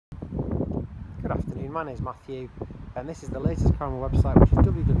Good afternoon, my name is Matthew and this is the latest car on my website, which is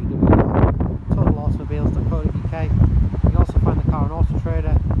www.totalautomobiles.co.uk. You can also find the car on Auto Trader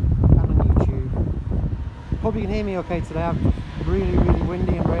and on YouTube. Hope you can hear me okay today. I'm really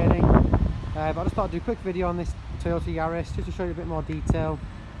windy and raining, but I just thought I'd do a quick video on this Toyota Yaris just to show you a bit more detail.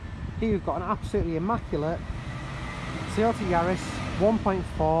 Here we've got an absolutely immaculate Toyota Yaris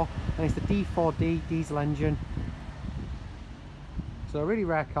 1.4 and it's the D4D diesel engine. So a really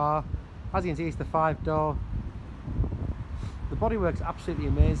rare car. As you can see, it's the 5-door. The bodywork's absolutely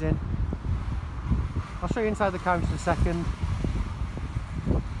amazing. I'll show you inside the car in just a second.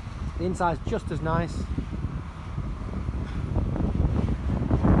 The inside's just as nice.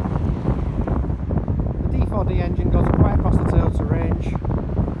 The D4D engine goes right across the Toyota range.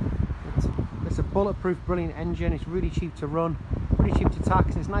 It's a bulletproof, brilliant engine. It's really cheap to run, really cheap to tax,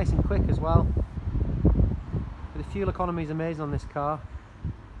 and it's nice and quick as well. The fuel economy is amazing on this car.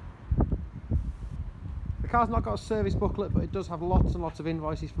 The car's not got a service booklet, but it does have lots and lots of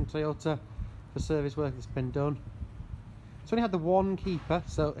invoices from Toyota for service work that's been done. It's only had the one keeper,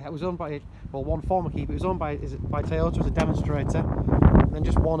 so it was owned by, well, one former keeper. It was owned by Toyota as a demonstrator, and then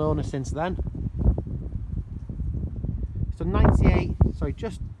just one owner since then. So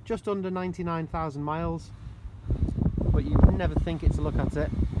just under 99,000 miles, but you would never think it to look at it.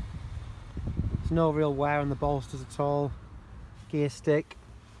 There's no real wear on the bolsters at all. Gear stick,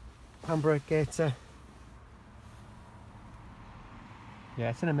 handbrake gaiter.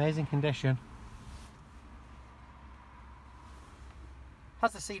 Yeah, it's in amazing condition.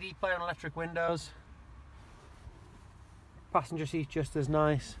 Has the CD player and electric windows. Passenger seat's just as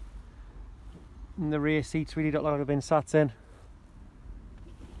nice. And the rear seats really don't look like they've been sat in.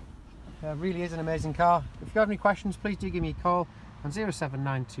 Yeah, it really is an amazing car. If you have any questions, please do give me a call on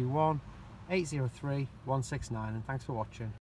 07921 803 169, and thanks for watching.